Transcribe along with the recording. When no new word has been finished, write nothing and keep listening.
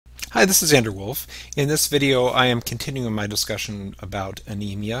Hi, this is Andrew Wolf. In this video, I am continuing my discussion about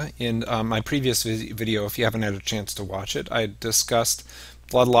anemia. In my previous video, if you haven't had a chance to watch it, I discussed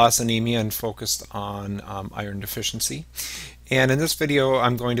blood loss anemia and focused on iron deficiency. And in this video,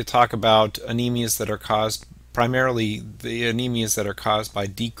 I'm going to talk about anemias that are caused, primarily the anemias that are caused by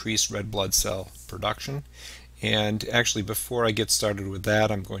decreased red blood cell production. And actually, before I get started with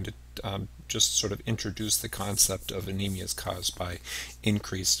that, I'm going to just sort of introduce the concept of anemias caused by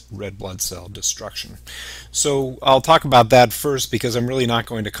increased red blood cell destruction. So I'll talk about that first because I'm really not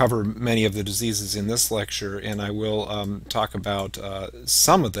going to cover many of the diseases in this lecture, and I will talk about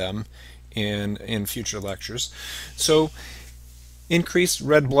some of them in future lectures. So increased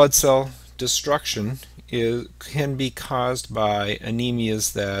red blood cell destruction can be caused by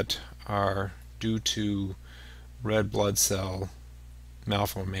anemias that are due to red blood cell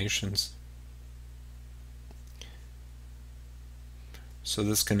malformations. So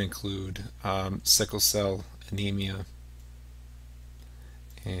this can include sickle cell anemia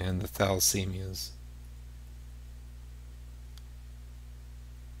and the thalassemias.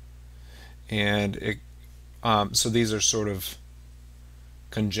 And so these are sort of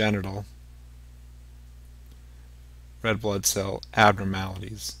congenital red blood cell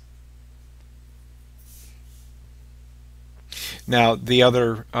abnormalities. Now, the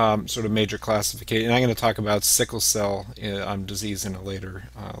other sort of major classification, and I'm going to talk about sickle cell disease in a later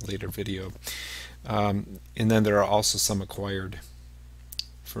video, and then there are also some acquired,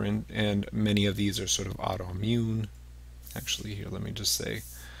 and many of these are sort of autoimmune. Actually, here, let me just say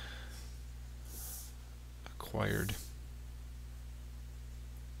acquired,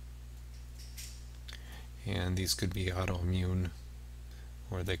 and these could be autoimmune,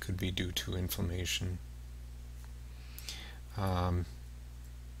 or they could be due to inflammation.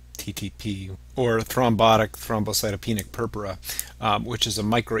 TTP, or thrombotic thrombocytopenic purpura, which is a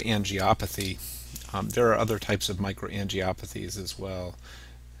microangiopathy. There are other types of microangiopathies as well,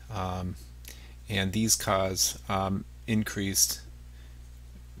 and these cause increased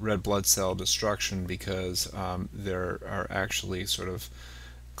red blood cell destruction because there are actually sort of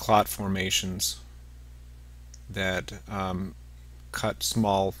clot formations that cut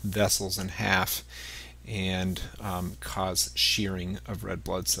small vessels in half and cause shearing of red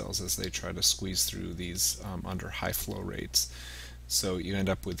blood cells as they try to squeeze through these under high flow rates. So you end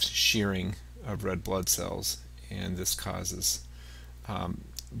up with shearing of red blood cells, and this causes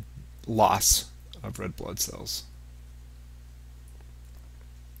loss of red blood cells.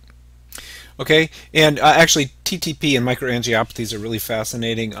 Okay, and actually TTP and microangiopathies are really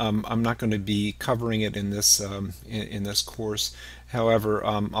fascinating. I'm not going to be covering it in this course. However,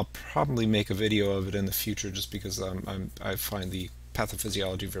 I'll probably make a video of it in the future just because I find the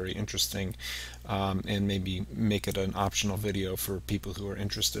pathophysiology very interesting, and maybe make it an optional video for people who are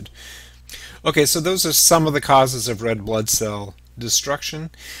interested. Okay, so those are some of the causes of red blood cell destruction.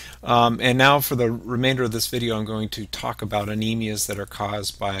 And now for the remainder of this video, I'm going to talk about anemias that are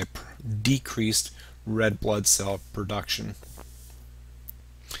caused by decreased red blood cell production.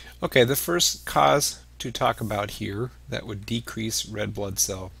 Okay, the first cause to talk about here that would decrease red blood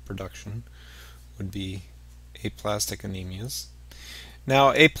cell production would be aplastic anemias.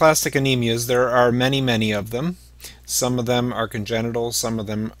 Now, aplastic anemias, there are many of them. Some of them are congenital, some of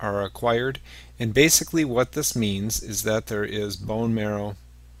them are acquired, and basically what this means is that there is bone marrow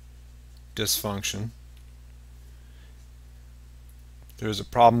dysfunction. There's a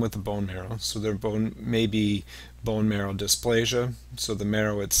problem with the bone marrow, so there may be bone marrow dysplasia, so the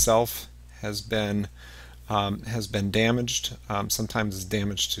marrow itself has been damaged. Sometimes it's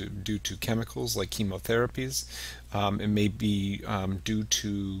damaged due to chemicals like chemotherapies. It may be due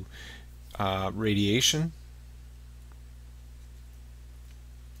to radiation.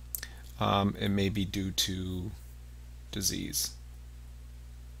 It may be due to disease.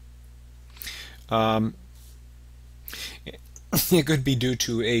 It could be due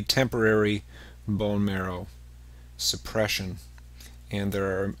to a temporary bone marrow suppression, and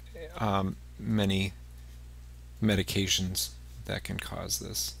there are many medications that can cause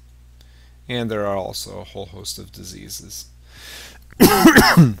this, and there are also a whole host of diseases.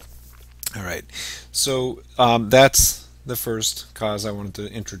 All right, so that's the first cause I wanted to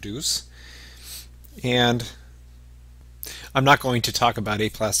introduce, and I'm not going to talk about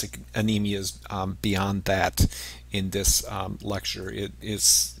aplastic anemias beyond that in this lecture. It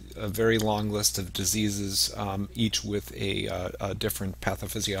is a very long list of diseases, each with a different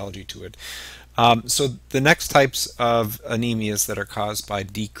pathophysiology to it. So the next types of anemias that are caused by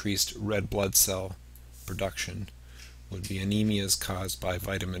decreased red blood cell production would be anemias caused by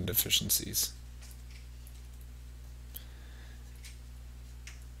vitamin deficiencies.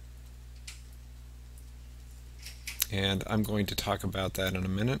 And I'm going to talk about that in a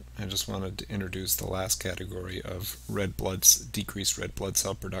minute. I just wanted to introduce the last category of decreased red blood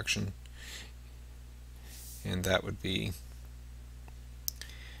cell production, and that would be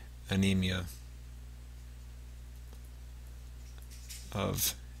anemia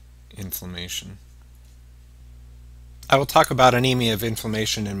of inflammation. I will talk about anemia of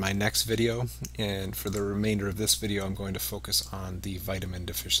inflammation in my next video, and for the remainder of this video I'm going to focus on the vitamin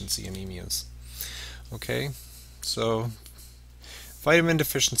deficiency anemias. Okay, so vitamin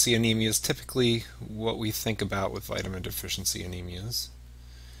deficiency anemias, typically what we think about with vitamin deficiency anemias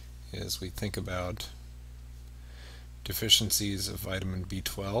is we think about deficiencies of vitamin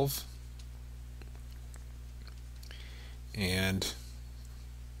B12, and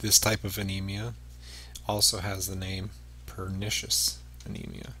this type of anemia also has the name pernicious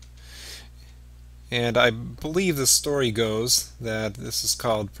anemia. And I believe the story goes that this is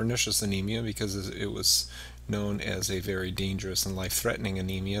called pernicious anemia because it was known as a very dangerous and life-threatening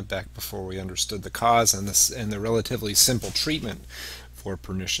anemia back before we understood the cause and the relatively simple treatment for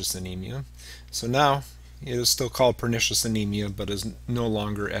pernicious anemia. So now it is still called pernicious anemia, but is no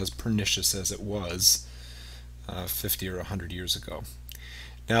longer as pernicious as it was 50 or 100 years ago.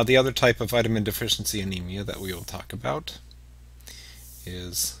 Now, the other type of vitamin deficiency anemia that we will talk about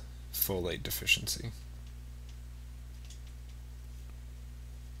is folate deficiency.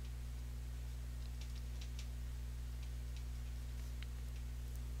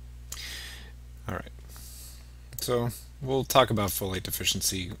 All right, so we'll talk about folate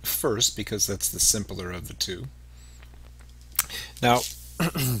deficiency first because that's the simpler of the two. Now,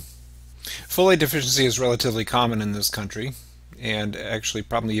 folate deficiency is relatively common in this country, and actually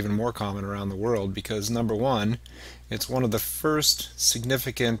probably even more common around the world because, number one, it's one of the first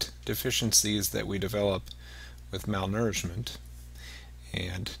significant deficiencies that we develop with malnourishment,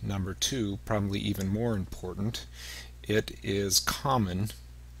 and number two, probably even more important, it is common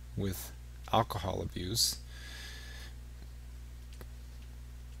with alcohol abuse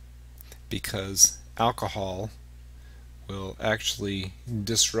because alcohol will actually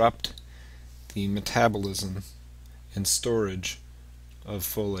disrupt the metabolism and storage of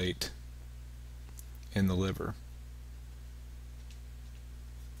folate in the liver.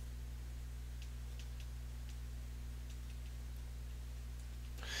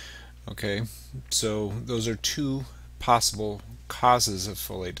 Okay, so those are two possible causes of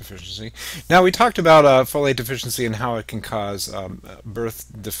folate deficiency. Now, we talked about folate deficiency and how it can cause birth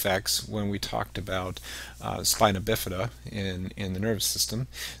defects when we talked about spina bifida in the nervous system.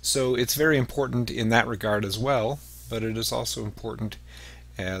 So it's very important in that regard as well, but it is also important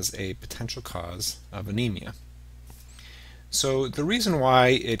as a potential cause of anemia. So the reason why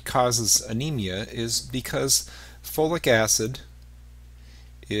it causes anemia is because folic acid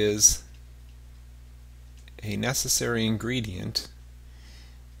is a necessary ingredient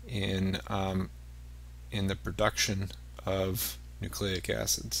in the production of nucleic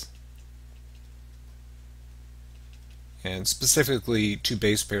acids, and specifically two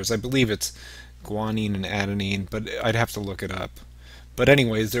base pairs. I believe it's guanine and adenine, but I'd have to look it up. But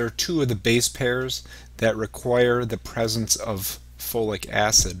anyways, there are two of the base pairs that require the presence of folic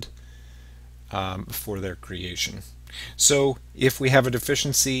acid for their creation. So if we have a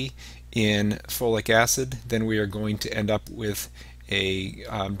deficiency in folic acid, then we are going to end up with a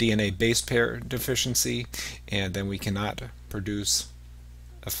DNA base pair deficiency, and then we cannot produce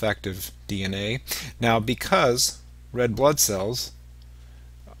effective DNA. Now, because red blood cells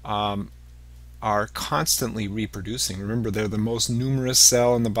are constantly reproducing, remember they're the most numerous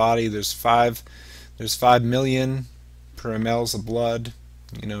cell in the body. There's 5 million per mLs of blood,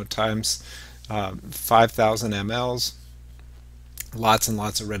 times 5,000 mLs. Lots and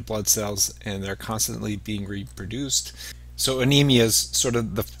lots of red blood cells, and they're constantly being reproduced. So anemia is sort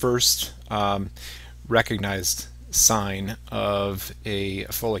of the first recognized sign of a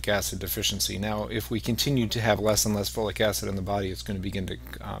folic acid deficiency. Now, if we continue to have less and less folic acid in the body, it's going to begin to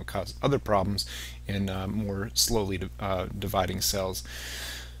cause other problems in more slowly dividing cells.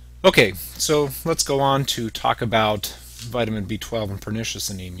 Okay, so let's go on to talk about vitamin B12 and pernicious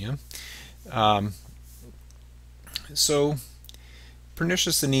anemia. So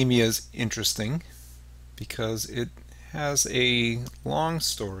pernicious anemia is interesting because it has a long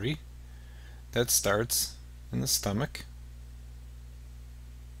story that starts in the stomach.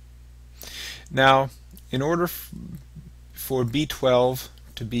 Now, in order for B12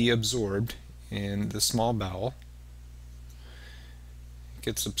 to be absorbed in the small bowel, it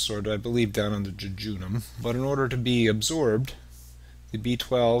gets absorbed, I believe, down in the jejunum, but in order to be absorbed, the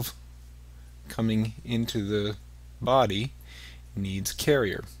B12 coming into the body needs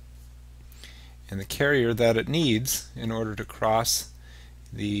carrier. And the carrier that it needs in order to cross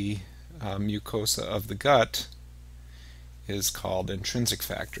the mucosa of the gut is called intrinsic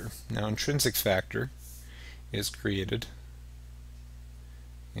factor. Now, intrinsic factor is created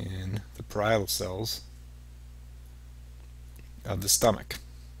in the parietal cells of the stomach.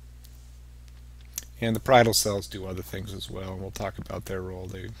 And the parietal cells do other things as well, and we'll talk about their role.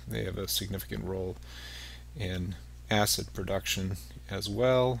 They have a significant role in acid production as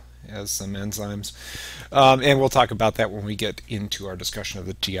well as some enzymes. And we'll talk about that when we get into our discussion of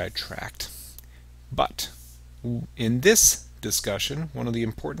the GI tract. But in this discussion, one of the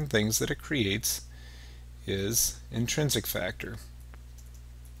important things that it creates is intrinsic factor,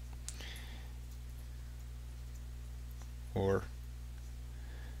 or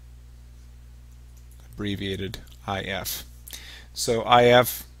abbreviated IF. So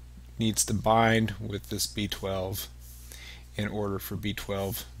IF needs to bind with this B12 in order for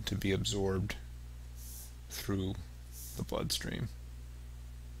B12 to be absorbed through the bloodstream.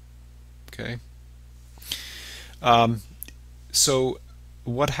 Okay. So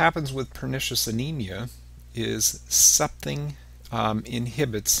what happens with pernicious anemia is something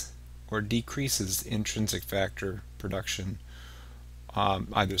inhibits or decreases intrinsic factor production,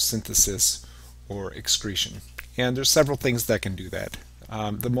 either synthesis or excretion. And there's several things that can do that.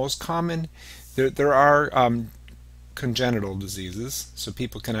 The most common, there are congenital diseases, so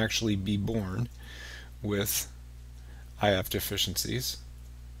people can actually be born with IF deficiencies.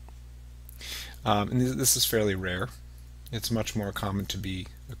 And this is fairly rare. It's much more common to be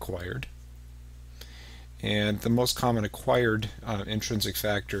acquired. And the most common acquired intrinsic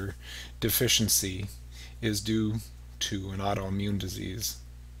factor deficiency is due to an autoimmune disease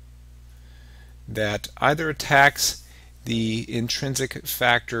that either attacks the intrinsic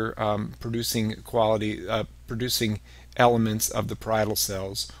factor producing elements of the parietal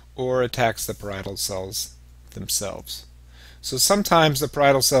cells, or attacks the parietal cells themselves. So sometimes the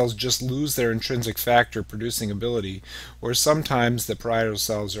parietal cells just lose their intrinsic factor producing ability, or sometimes the parietal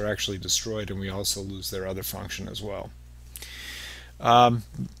cells are actually destroyed and we also lose their other function as well.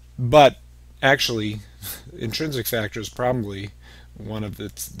 But actually, intrinsic factor is probably one of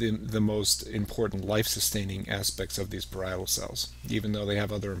the most important life-sustaining aspects of these parietal cells. Even though they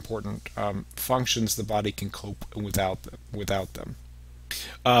have other important functions, the body can cope without them.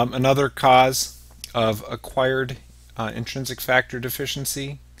 Another cause of acquired intrinsic factor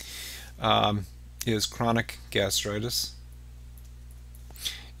deficiency is chronic gastritis,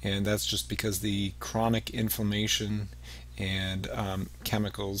 and that's just because the chronic inflammation and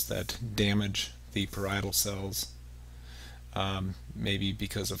chemicals that damage the parietal cells, maybe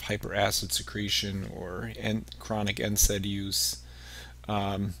because of hyperacid secretion or chronic NSAID use,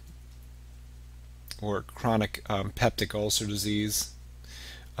 or chronic peptic ulcer disease,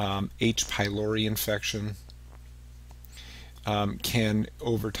 H. pylori infection, can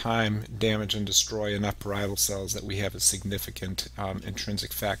over time damage and destroy enough parietal cells that we have a significant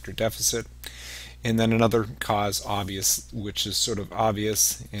intrinsic factor deficit. And then another cause, obvious, which is sort of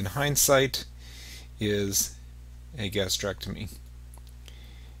obvious in hindsight, is a gastrectomy.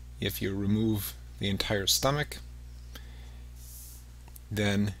 If you remove the entire stomach,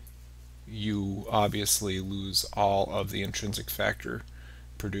 then you obviously lose all of the intrinsic factor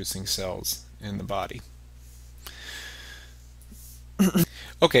producing cells in the body.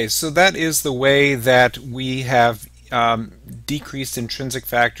 Okay, so that is the way that we have decreased intrinsic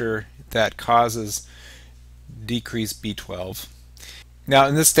factor that causes decreased B12. Now,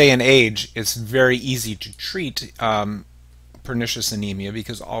 in this day and age, it's very easy to treat pernicious anemia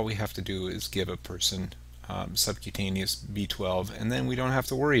because all we have to do is give a person subcutaneous B12, and then we don't have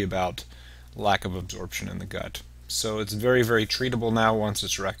to worry about lack of absorption in the gut. So it's very, very treatable now once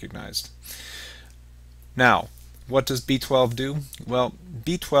it's recognized. Now, what does B12 do? Well,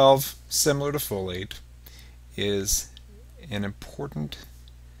 B12, similar to folate, is an important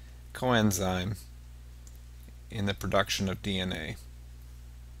coenzyme in the production of DNA.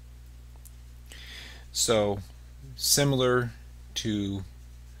 So, similar to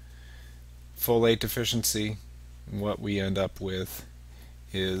folate deficiency, what we end up with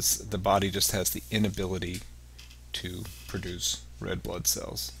is the body just has the inability to produce red blood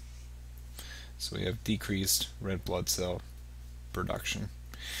cells. So we have decreased red blood cell production.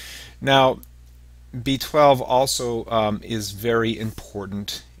 Now, B12 also is very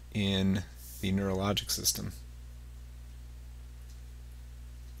important in the neurologic system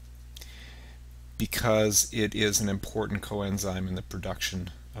because it is an important coenzyme in the production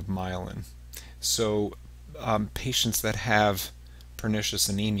of myelin. So patients that have pernicious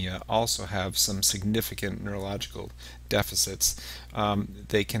anemia also have some significant neurological deficits.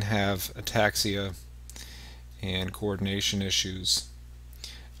 They can have ataxia and coordination issues.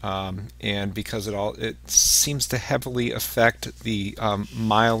 And because it seems to heavily affect the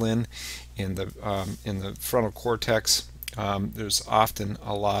myelin in the frontal cortex, there's often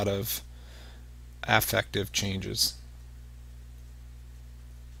a lot of affective changes,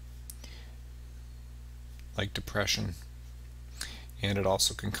 like depression, and it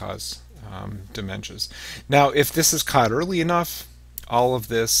also can cause dementias. Now, if this is caught early enough, all of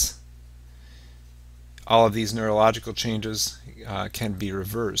these neurological changes can be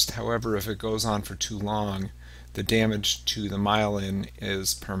reversed. However, if it goes on for too long, the damage to the myelin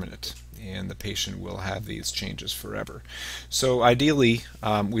is permanent, and the patient will have these changes forever. So ideally,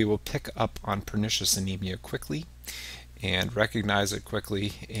 we will pick up on pernicious anemia quickly and recognize it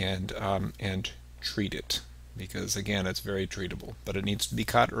quickly and treat it, because again, it's very treatable, but it needs to be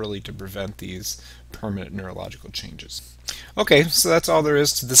caught early to prevent these permanent neurological changes. Okay, so that's all there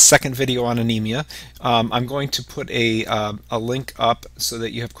is to the second video on anemia. I'm going to put a link up so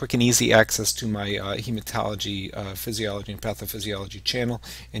that you have quick and easy access to my hematology, physiology, and pathophysiology channel,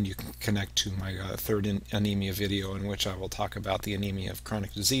 and you can connect to my third anemia video, in which I will talk about the anemia of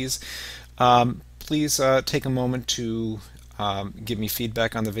chronic disease. Please take a moment to give me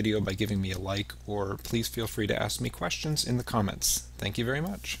feedback on the video by giving me a like, or please feel free to ask me questions in the comments. Thank you very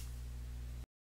much.